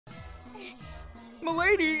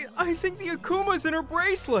Milady, I think the Akuma's in her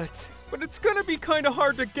bracelet, but it's gonna be kinda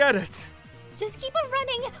hard to get it. Just keep on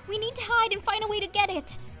running. We need to hide and find a way to get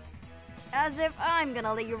it. As if I'm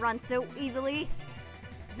gonna let you run so easily.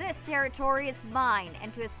 This territory is mine,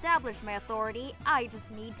 and to establish my authority, I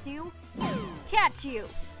just need to catch you.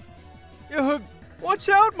 Watch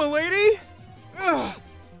out, milady! Ugh.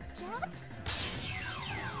 Chat?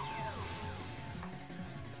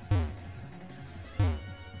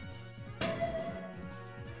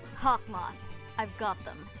 Hawkmoth, I've got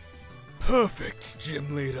them. Perfect,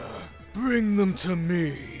 Gym Leader. Bring them to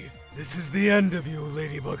me. This is the end of you,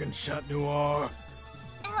 Ladybug and Chat Noir.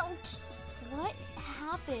 Ouch! What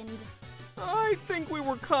happened? I think we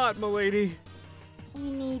were caught, milady.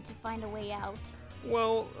 We need to find a way out.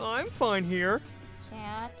 Well, I'm fine here.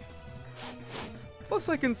 Chat? Plus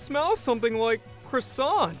I can smell something like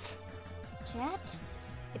croissant. Chat?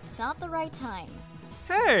 It's not the right time.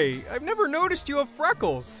 Hey, I've never noticed you have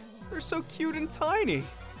freckles. They're so cute and tiny.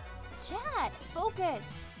 Chat, focus!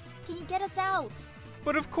 Can you get us out?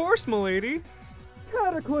 But of course, milady.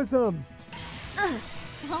 Cataclysm!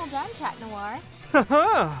 Well done, Chat Noir.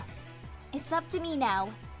 Haha! It's up to me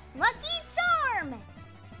now. Lucky Charm!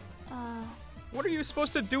 What are you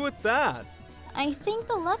supposed to do with that? I think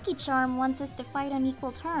the Lucky Charm wants us to fight on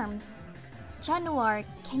equal terms. Chat Noir,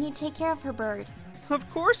 can you take care of her bird? Of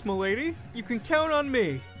course, milady. You can count on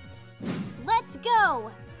me. Let's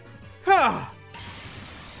go! Ha!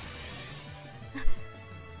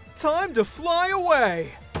 Time to fly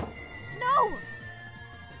away! No!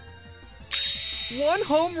 One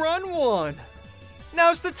home run won.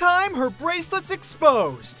 Now's the time her bracelet's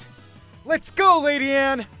exposed. Let's go, Lady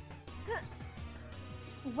Anne!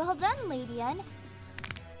 Well done, Lady Anne.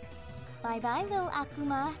 Bye-bye, little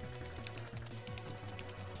Akuma.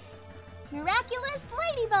 Miraculous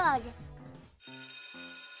Ladybug!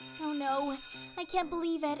 Oh no, I can't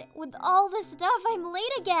believe it. With all this stuff, I'm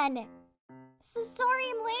late again. So sorry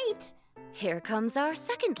I'm late. Here comes our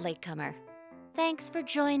second latecomer. Thanks for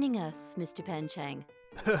joining us, Mr. Penchang.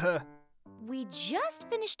 We just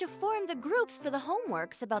finished to form the groups for the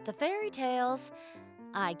homeworks about the fairy tales.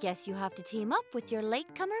 I guess you have to team up with your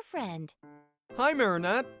latecomer friend. Hi,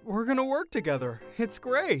 Marinette. We're gonna work together. It's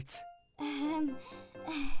great.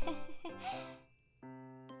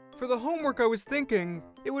 For the homework, I was thinking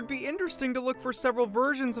it would be interesting to look for several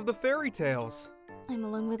versions of the fairy tales. I'm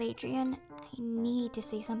alone with Adrien. I need to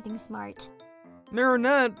say something smart.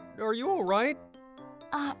 Marinette, are you alright?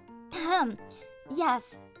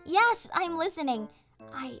 Yes, I'm listening.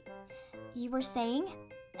 You were saying?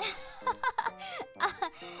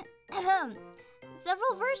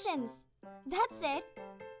 Several versions. That's it.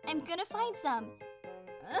 I'm gonna find some.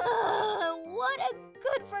 What a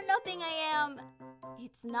good-for-nothing I am.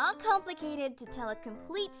 It's not complicated to tell a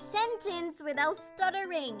complete sentence without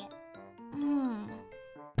stuttering.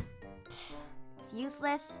 It's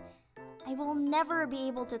useless. I will never be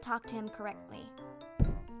able to talk to him correctly.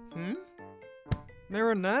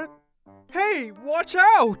 Marinette? Hey, watch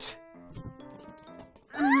out!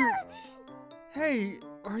 Hey,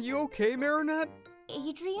 are you okay, Marinette?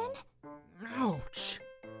 Adrien? Ouch.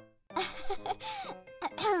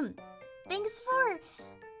 Thanks for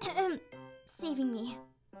saving me.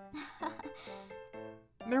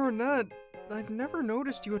 Marinette, I've never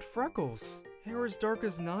noticed you had freckles. Hair as dark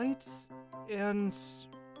as night, and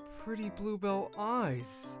pretty bluebell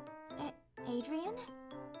eyes. Adrien?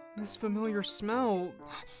 This familiar smell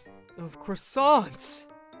of croissants.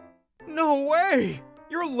 No way!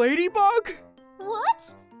 You're Ladybug?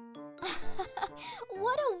 What?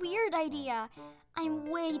 What a weird idea. I'm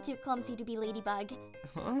way too clumsy to be Ladybug.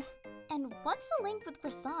 Huh? And what's the link with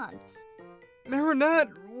croissants? Marinette,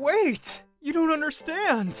 wait! You don't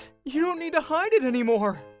understand. You don't need to hide it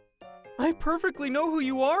anymore. I perfectly know who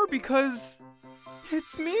you are because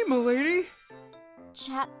it's me, milady.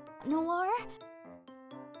 Chat Noir?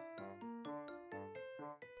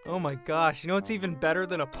 Oh my gosh, you know what's even better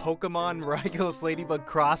than a Pokemon Miraculous Ladybug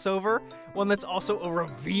crossover? One that's also a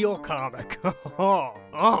reveal comic. Oh,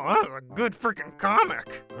 that was a good freaking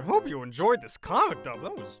comic. I hope you enjoyed this comic, Dub.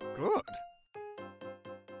 That was good.